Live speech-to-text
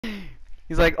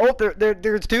He's like, oh,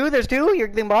 there's two. You're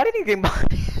getting bodied. You're getting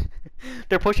bodied.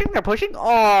 They're pushing.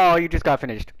 Oh, you just got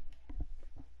finished.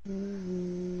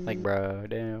 Like, bro,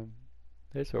 damn.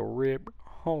 That's a rip,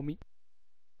 homie.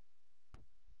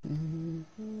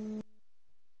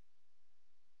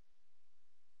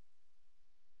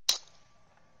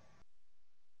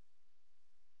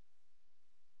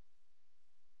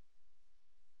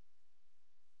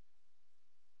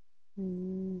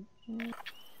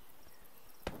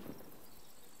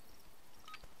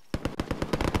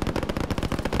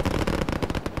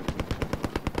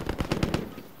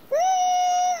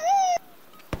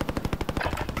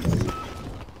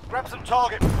 Grab some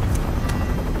target.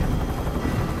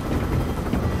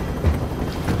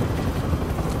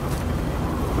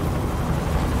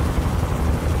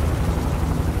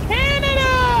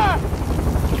 Canada!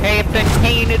 Captain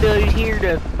Canada's here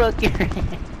to fuck your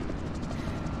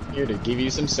Here to give you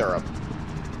some syrup.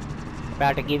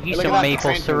 About to give you Look some at that maple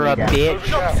train syrup, moving again. bitch.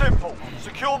 Job simple.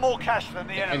 Secure more cash than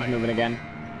the Train's enemy. moving again.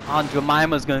 Aunt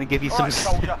Jemima's gonna give you some Alright,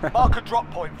 soldier. syrup. Mark a drop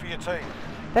point for your team.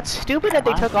 That's stupid that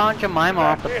they took Aunt Jemima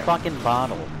off the fucking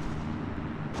bottle.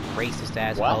 Racist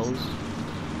ass What? hoes.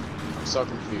 I'm so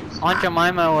confused. Aunt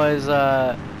Jemima was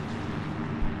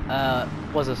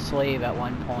a slave at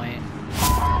one point.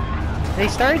 They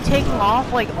started taking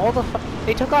off like all the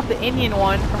they took off the Indian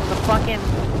one from the fucking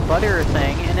butter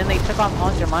thing, and then they took off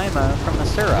Aunt Jemima from the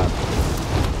syrup.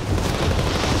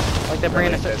 Like the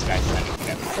brand of This guy's trying to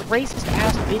get the racist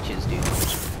ass bitches, dude.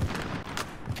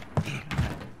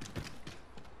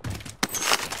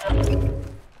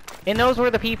 And those were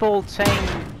the people saying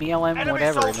BLM Enemy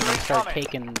whatever, and then they soldier start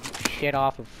incoming. taking shit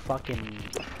off of fucking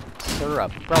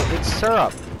syrup. Bro, it's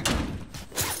syrup.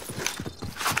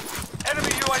 Enemy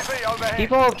UAV overhead.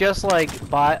 People just like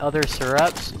buy other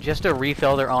syrups just to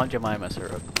refill their Aunt Jemima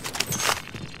syrup.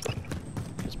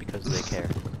 Just because they care.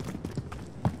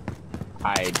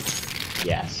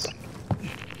 Yes.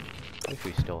 If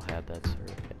we still had that syrup,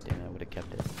 God damn it, I would have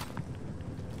kept it.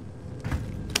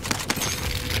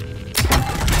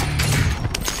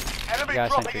 Enemy got a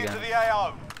dropping sentry into gun. the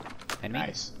AO. And me?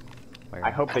 Nice. Where? I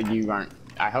hope that you aren't.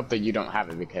 I hope that you don't have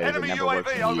it because Enemy it never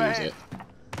works UAV when you use overhead. it.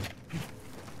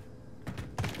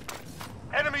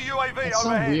 Enemy UAV It's so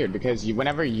overhead. weird because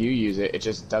whenever you use it, it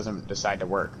just doesn't decide to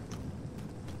work.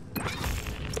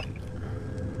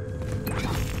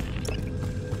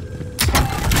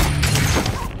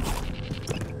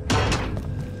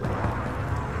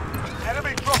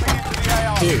 Enemy dropping into the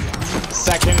AO. Dude,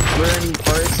 second, we're in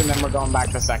first, and then we're going back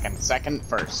to second. Second,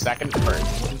 first.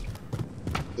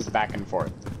 Just back and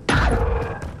forth.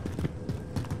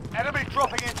 Enemy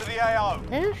dropping into the AO.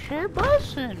 This shit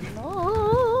bussin'.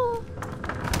 Oh.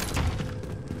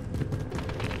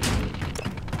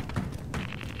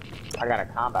 I got a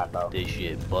combat bow. This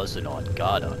shit bussin' on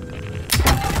God on.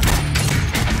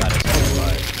 I gotta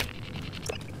say,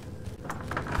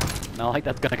 not like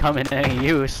that's gonna come in any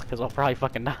use, because I'll probably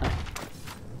fucking die.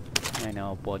 I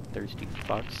know, bloodthirsty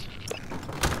fucks.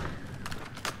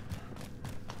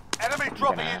 Enemy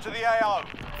dropping into the AO.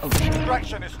 Oh shit.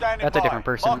 Extraction is standing That's a by. different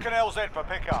person. Mark an LZ for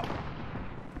pickup.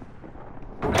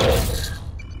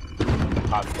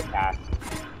 Positive cash.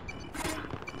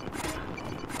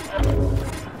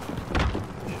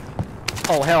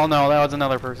 Oh hell no, that was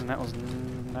another person. That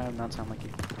did not sound like you.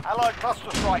 Allied cluster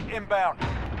strike inbound.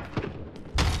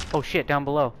 Oh shit, down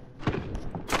below.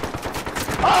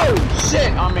 Oh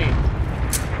shit on me!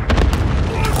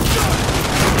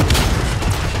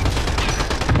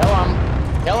 Kill him!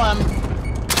 Kill him!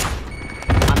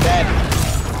 I'm dead.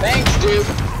 Thanks, dude.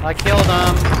 I killed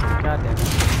him. God damn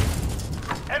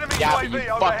it. Enemy Yeah, but UAV you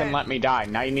overhead. fucking let me die.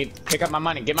 Now you need to pick up my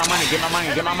money. Get my money. Get my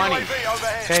money. Get my money. Enemy UAV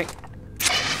overhead. Okay.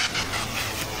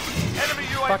 Enemy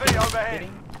UAV Fucking overhead.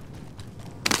 kidding.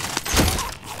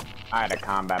 I had a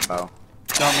combat bow.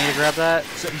 You want me to grab that?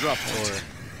 Set and drop point. Or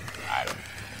I don't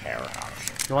care.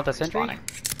 you want the sentry? Fine.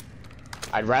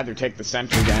 I'd rather take the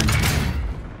sentry gun.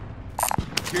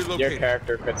 Gear Your located.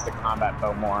 character fits the combat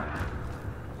bow more.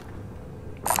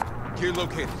 Gear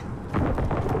located.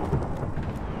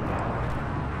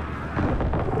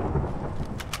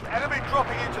 Enemy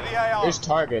dropping into the AO. There's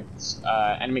targets,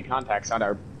 enemy contacts on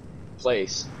our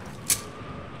place.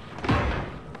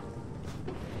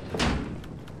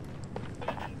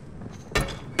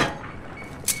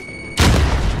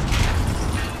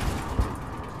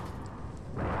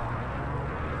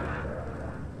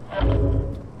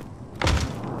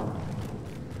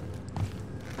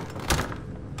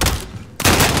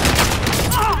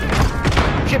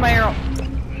 Shit, my arrow.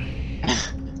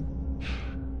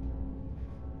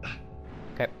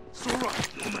 Okay.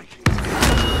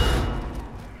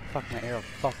 Fuck my arrow.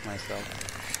 Fuck myself.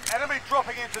 Enemy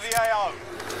dropping into the AO.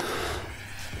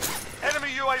 Enemy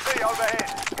UAV overhead.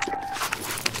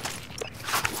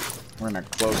 We're in a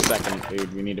close second,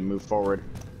 dude. We need to move forward.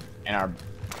 And are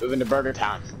moving to Burger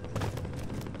Town.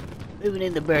 Moving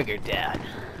into Burger Town.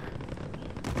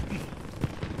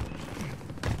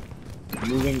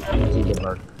 Moving into the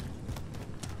Burger.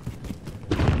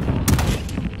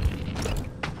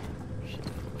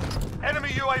 Enemy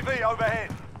UAV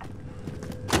overhead.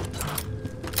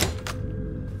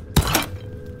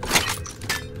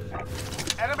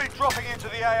 Enemy dropping into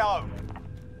the AO.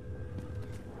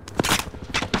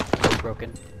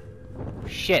 Broken.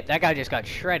 Shit, that guy just got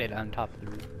shredded on top of the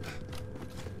roof.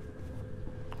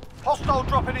 Hostile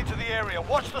dropping into the area.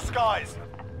 Watch the skies.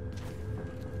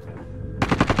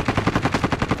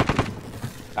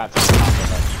 That's a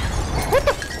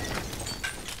compliment.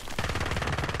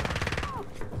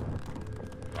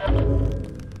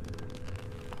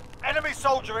 Enemy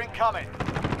soldier incoming.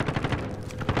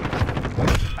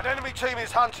 An enemy team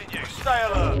is hunting you. Stay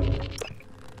alert.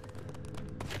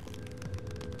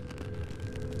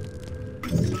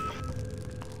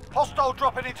 Hostile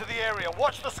dropping into the area.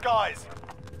 Watch the skies.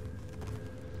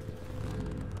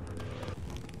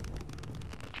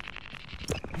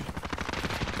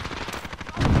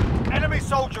 Enemy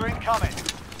soldier incoming.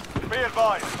 Be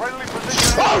advised. Friendly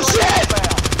position. Oh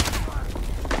shit!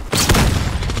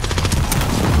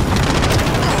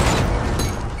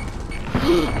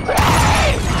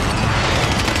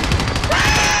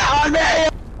 On me!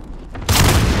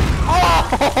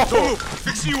 Go!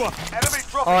 Fix you up! Enemy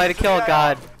dropping Oh, I had to into kill the a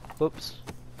god. AO. Whoops.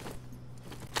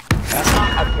 That's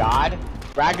not a god.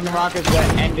 Ragnarok is what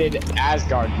ended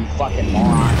Asgard, you fucking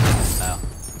moron. Oh.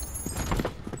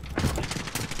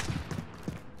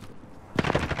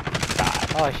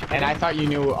 God. Oh, I should. And I thought you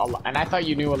knew a lot. And I thought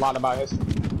you knew a lot about history.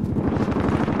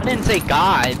 I didn't say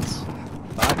gods.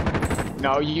 Fuck.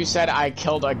 No, you said I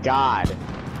killed a god.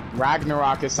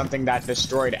 Ragnarok is something that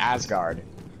destroyed Asgard.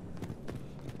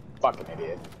 Fucking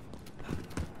idiot.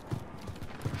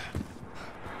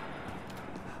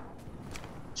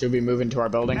 Should we move into our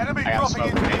building? Enemy I got dropping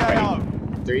smoke. into the Ready? AO.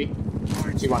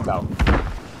 3, 2, 1, go.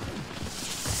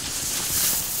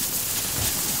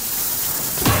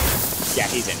 Yeah,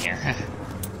 he's in here.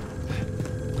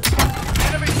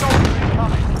 Enemy soldier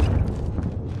incoming.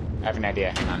 I have an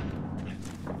idea. Hang on.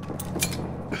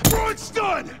 It's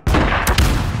done!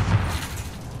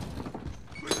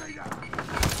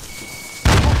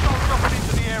 Hostile dropping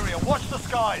into the area. Watch the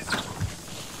skies.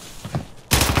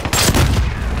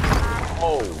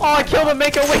 Oh, Oh, I killed a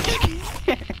Make-A-Wish.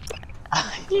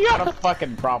 you got a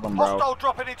fucking problem, bro. Hostile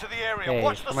dropping into the area. Hey,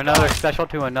 Watch the from skies. another special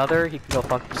to another, he can go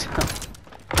fuck himself.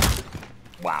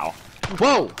 Wow.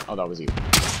 Whoa! Oh, that was you.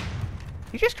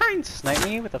 You just try and snipe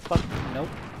me with a fuck? Nope.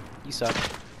 You suck.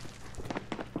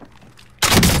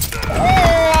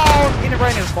 Oh! Hit him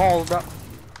right in his balls, bro.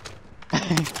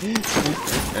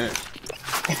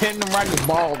 Hitting him right in the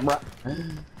balls, bro.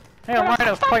 Hey, I'm right in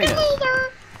his penis.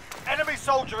 Enemy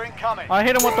soldier incoming. I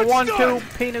hit him with the 1-2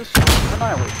 penis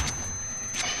annihilate.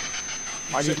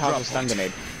 Why'd you toss a stun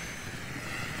grenade?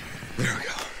 There we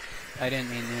go. I didn't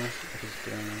mean to. I was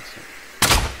doing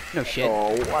it. No shit.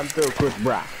 Oh, 1-2 quick,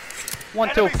 brah.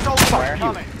 1-2. Enemy soldier Fuck you.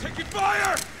 incoming. Taking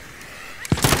fire!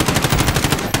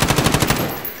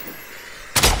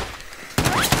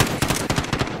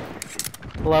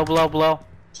 Blow, blow, blow.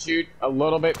 Shoot a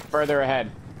little bit further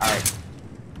ahead. Alright.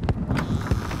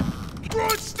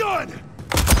 It's done!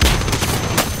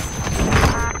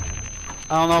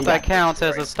 I don't know if You that got counts this,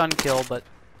 as a right? stun kill, but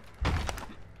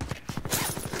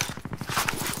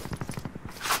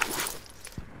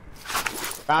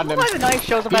Found him. why the knife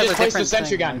shows up He as a just placed a different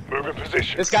sentry thing. gun. Move in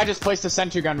position. This guy just placed a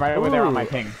sentry gun right over there on my Ooh.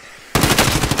 ping.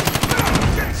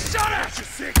 Get shot at, you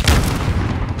sick!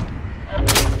 I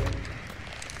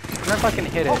wonder if I can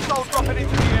hit it. Hostile dropping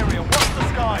into the area. Watch the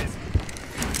skies.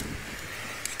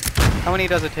 How many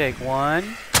does it take? 1.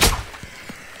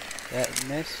 That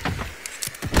missed.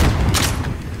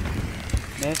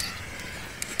 Missed.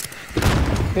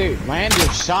 Dude, land your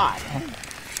shot.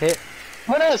 Hit.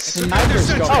 What a sniper's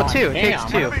sentry. going Oh, 2. It takes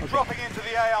Damn. 2. Enemy dropping into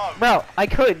the AO. Bro, I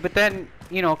could, but then,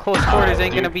 you know, close quarters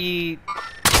ain't dude. gonna be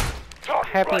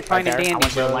happy Right fine and There, I dandy, want you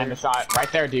to bro. land a shot.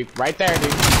 Right there, dude. Right there,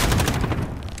 dude.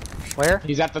 Where?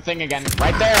 He's at the thing again.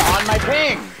 Right there, on my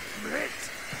ping!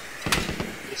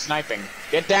 He's sniping.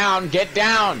 Get down, get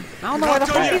down! I don't know where the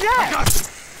fuck he's at.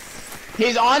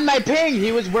 He's on my ping!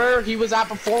 He was where he was at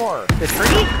before. The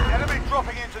tree? Enemy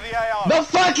dropping into the AO. The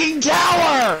fucking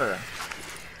tower!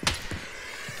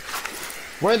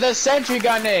 Where the sentry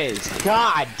gun is!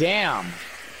 God damn!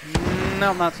 No,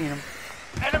 I'm not seeing him.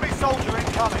 Enemy soldier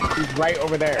incoming. He's right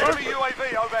over there. Enemy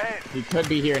UAV overhead. He could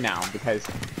be here now because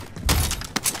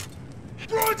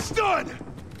Throwing stun!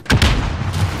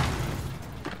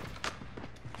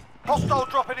 Hostile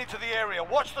dropping into the area.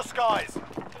 Watch the skies.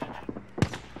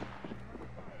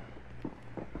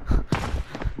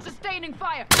 Sustaining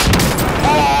fire.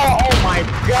 oh my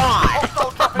god!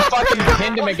 Hostile dropping You into fucking the area.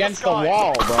 pinned him Watch against the skies.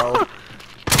 wall, bro.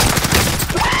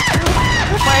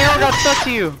 My arrow got stuck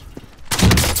to you.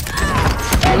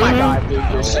 Oh my god, dude,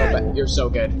 you're so bad. You're so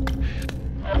good.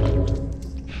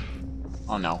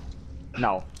 Oh no.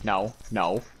 No, no,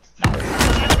 no, no,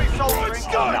 Enemy soldier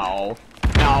incoming. no,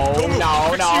 no,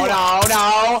 no, no, no,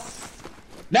 no!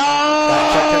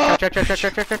 No! Check.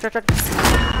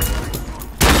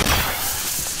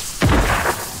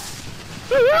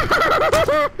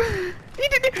 He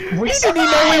didn't even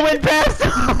know we went past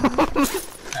him.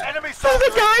 Enemy There's soldier a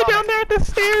guy incoming. down there at the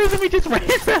stairs and we just ran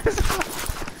past him.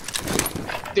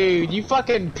 Dude, you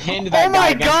fucking pinned that Oh guy my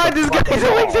against god, the this fucking guy's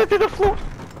wall. legs are to the floor.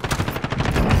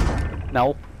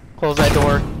 No. Close that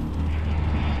door.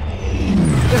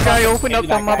 This guy opened up the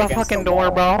Pinned that guy against motherfucking the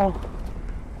door, wall. bro.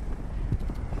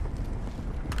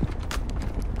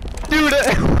 Dude,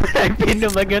 I pinned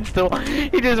him against the wall.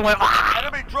 He just went, ah!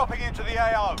 Enemy dropping into the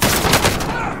AO.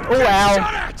 Oh, wow.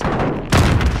 Shot at!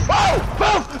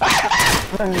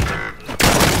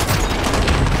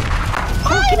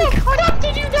 How the fuck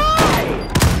did you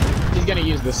die? He's gonna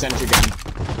use the sentry gun.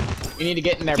 You need to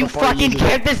get in there You before he fucking uses it.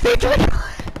 can't this thing.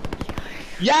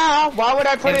 Yeah, why would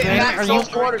I put it in that Are you close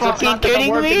quarters? It's fucking not gonna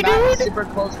kidding work me, in that dude? super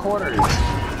close quarters.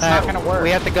 It's not gonna work. We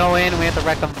have to go in and we have to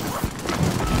wreck them.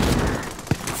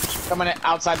 Coming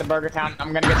outside the Burger Town.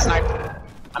 I'm gonna get sniped.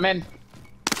 I'm in.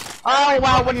 Oh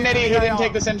wow, what an idiot! He didn't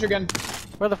take the sentry gun.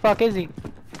 Where the fuck is he?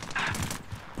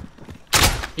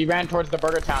 He ran towards the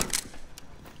Burger Town.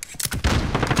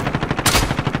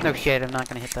 No shit, I'm not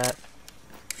gonna hit that.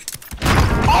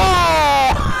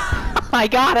 Oh! I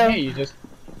got him! Hey,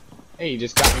 you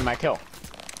just got me my kill.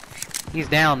 He's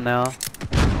down though.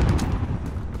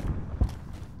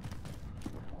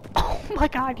 Oh my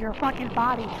god, your fucking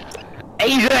body.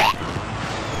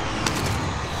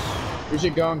 We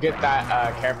should go and get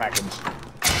that care package.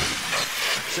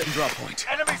 Setting drop point.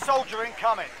 Enemy soldier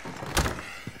incoming.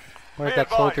 Where's Be that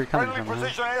soldier advised, coming friendly from? Huh?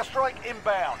 precision airstrike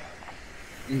inbound.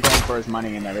 I'm going for his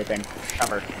money and everything.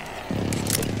 Cover.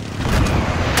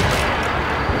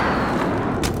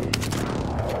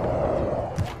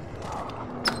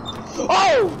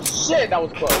 Oh shit, that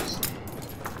was close.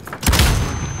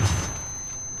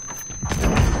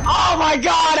 Oh my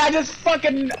god, I just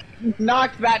fucking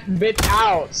knocked that bitch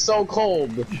out. So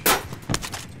cold.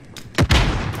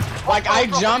 Like I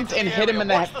jumped and hit him in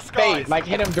the face, like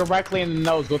hit him directly in the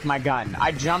nose with my gun.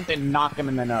 I jumped and knocked him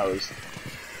in the nose.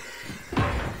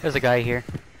 There's a guy here.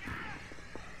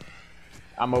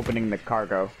 I'm opening the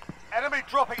cargo. Enemy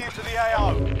dropping into the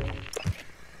AO.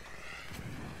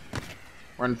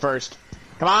 We're in first.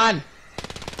 Come on!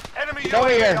 Enemy Get over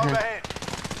UAV here. overhead.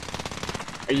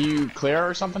 Are you clear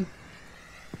or something?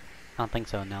 I don't think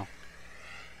so, no.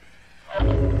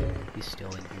 He's still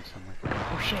in here somewhere.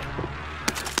 Oh shit!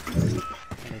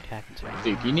 They're attacking somewhere.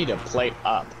 Dude, you need to plate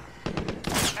up.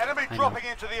 Enemy know. dropping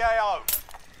into the AO.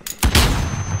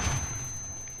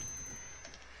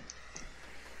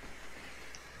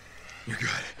 You're good.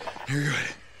 You're good.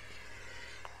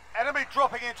 Enemy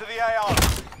dropping into the AO.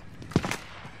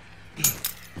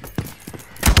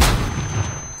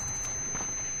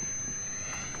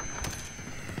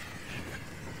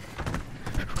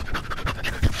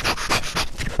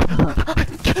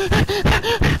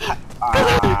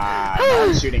 No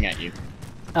one's shooting at you.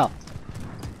 Oh.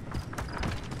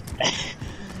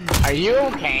 Are you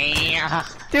okay?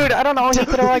 Dude, I don't know, he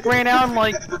could have like ran out and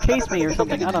like chased me or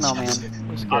something. I don't know, man.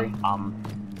 It was scary.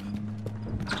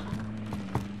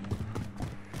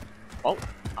 Oh,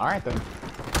 alright then.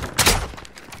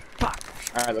 Fuck.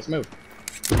 Alright, let's move.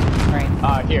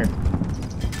 Right. Here.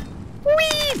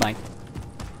 Whee! Mine.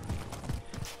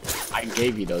 I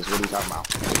gave you those, what are you talking about?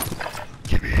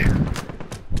 Give me here.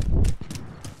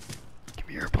 Give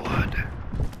me your blood.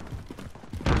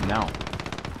 No.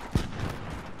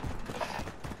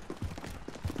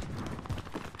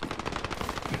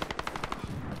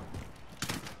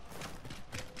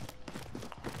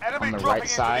 Enemy On the dropping right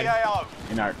into side. the AO.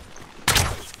 In our...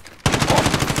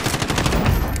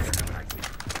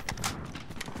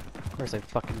 Of course I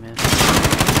fucking missed.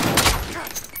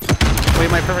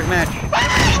 Wait, my perfect match.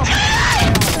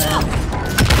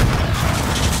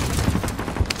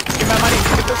 Give my money!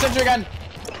 Get the sentry gun!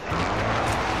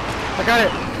 I got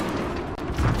it!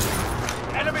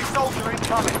 Enemy soldier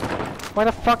incoming. Why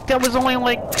the fuck? That was only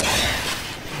like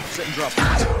Sit and drop.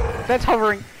 That's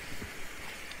hovering.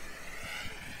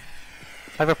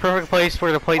 I have a perfect place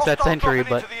for to place that Hostile sentry, dropping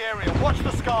but into the area. Watch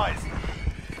the skies.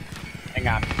 Hang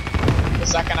on. The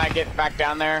second I get back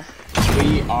down there,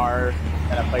 we are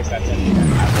gonna place that sentry.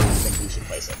 I really think we should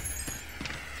place it.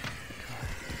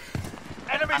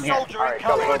 Enemy I'm here. soldier All right,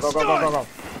 go, incoming. go, go, go, go, go, go.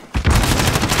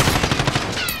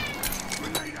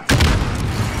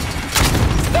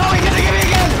 No, he's gonna get me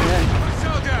again!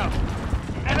 Missile down.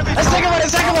 Enemy A second one, a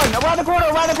second one! Around the corner,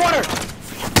 around the corner!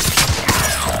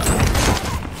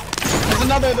 There's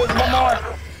another, there's one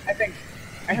more. I think.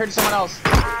 I heard someone else.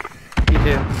 me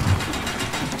too.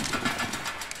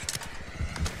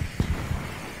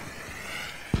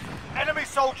 Enemy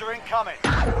soldier incoming.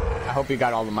 I hope you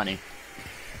got all the money.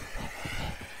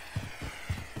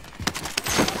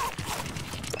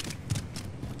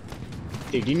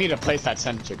 Dude, you need to place that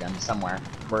sentry gun somewhere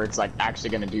where it's like actually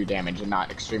gonna do damage and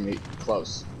not extremely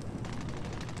close.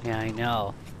 Yeah, I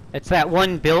know. It's that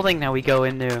one building that we go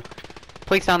into.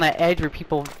 Place on that edge where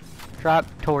people drop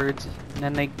towards, and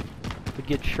then they would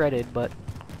get shredded, but...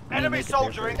 we Enemy make it there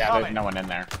soldier first. Yeah, incoming. there's no one in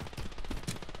there.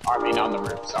 I mean, on the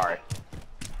roof, sorry.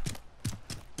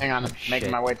 Hang on, I'm making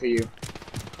shit. my way to you.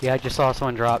 Yeah, I just saw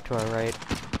someone drop to our right.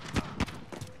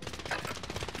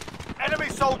 Enemy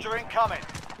soldier incoming.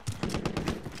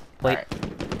 Wait,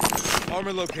 Alright,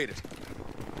 Armor located.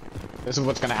 this is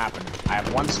what's gonna happen. I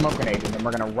have one smoke grenade, and then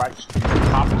we're gonna rush to the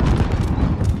top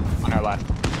on our left.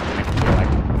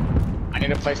 I need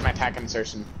to place my attack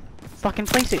insertion. fucking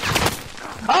place it!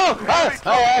 Oh! Enemy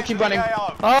I dropping keep into running. the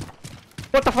AO. Oh!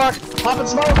 What the fuck? Pop and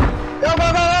smoke! Go, go,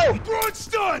 go, go! Throwing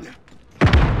stun.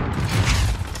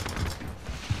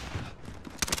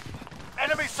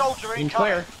 Enemy soldier In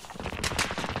incoming. clear.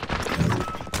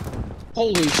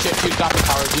 Holy shit, dude, got the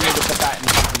towers. You need to put that in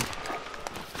something.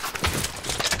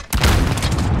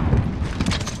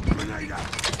 Grenade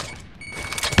out.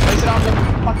 Place it on the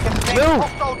fucking thing. Move!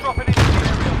 Hostile dropping into the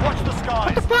area. Watch the What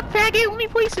skies. the fuck, faggot? Let me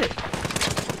place it!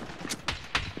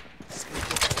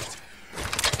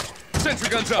 Sentry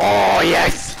guns up. Oh,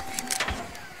 yes!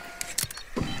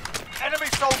 Enemy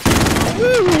soldier.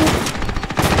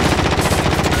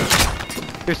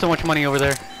 There's so much money over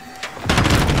there.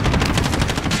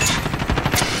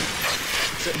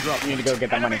 Sit and drop. You need to go get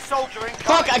that Enemy money. soldier incoming.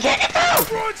 Fuck, I can't get through!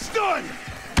 Throwing stun.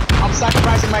 I'm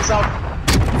sacrificing myself.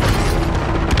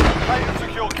 Pay and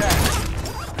secure cash.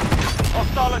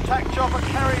 Hostile attack chopper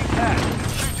carrying cash.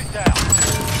 Shoot it down.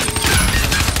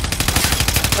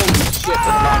 Holy shit,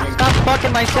 they're bombing. Stop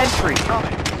fucking my sentry!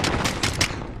 Coming.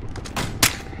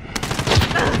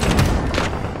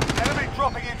 Enemy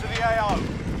dropping into the AO.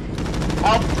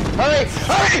 Help! Hurry!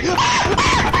 Hurry!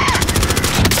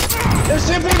 There's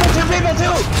two people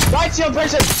too! Right shield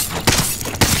person!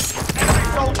 Enemy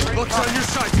soldier Looks incoming. on your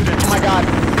side today. Oh my god.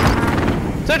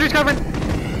 Sentry's covering!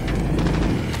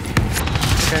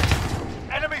 Okay.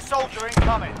 Enemy soldier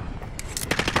incoming.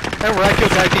 That right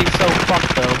shield guy being so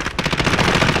fucked though.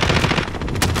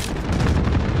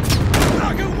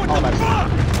 Naga, what Oh, the that's- fuck?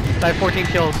 I have 14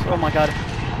 kills. Oh my god. I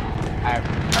have...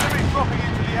 Enemy dropping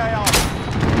into the AO.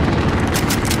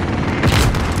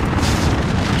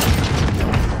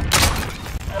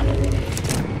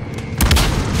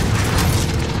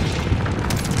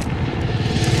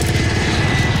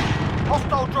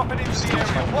 Hostile dropping into the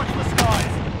area. Watch the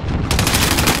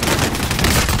skies.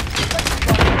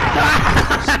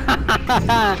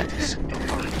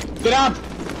 Get up!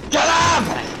 Get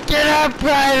up! Get up,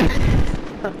 Brian!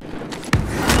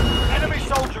 Enemy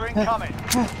soldier incoming.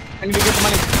 I need to get the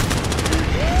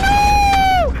money.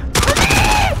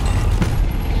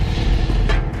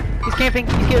 He's camping.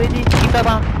 He fell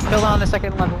down. Fell down on the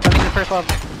second level. I mean the first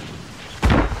level.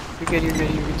 You're good, you're good,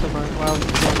 you're good so far. Wow,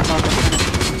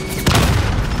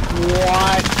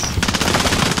 What?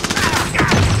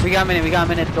 we got a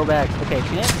minute to go back. Okay,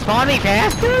 spawn me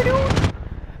faster, dude!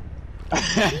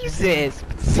 Jesus!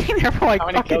 Sitting there for like How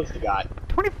many fucking kills you got?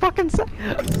 20 fucking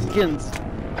seconds.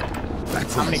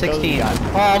 How many kills 16. you got?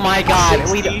 Oh my god,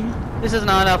 16? this is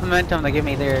not enough momentum to get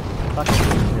me there.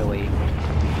 Fucking really.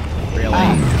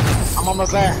 I'm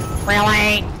almost there.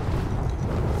 Really?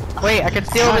 Wait, I can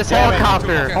steal God this damn it.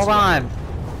 helicopter. Hold on.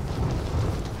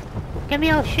 Give me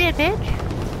all shit, bitch.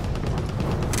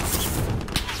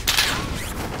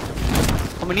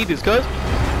 I'm gonna need this, cuz.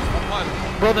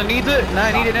 Brother needs it, and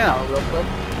I need it now. Real quick.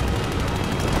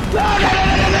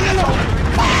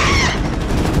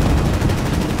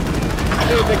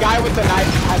 Dude, the guy with the knife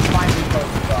has finally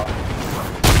closed, bro.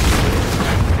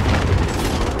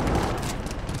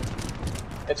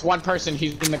 It's one person,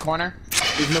 he's in the corner.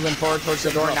 He's moving forward towards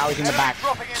the door, now he's in the back.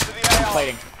 Dropping into the AO.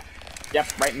 Plating.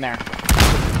 Yep, right in there.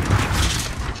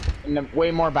 And then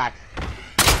way more back.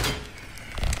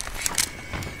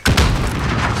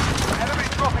 Enemy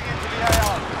dropping into the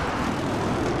AO.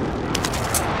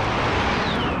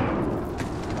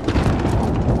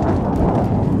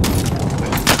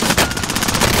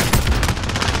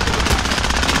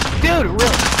 Dude,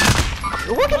 really?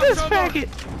 Look at this faggot!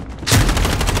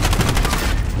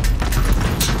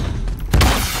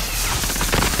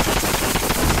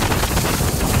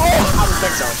 I don't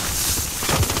think so.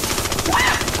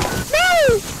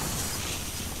 No!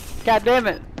 God damn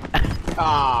it.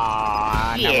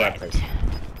 Ah, never Shit. a place.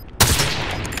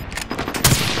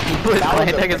 He put That was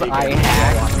a his pretty eye good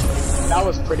hack. That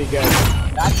was pretty good.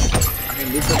 That's, I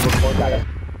mean, we could record that.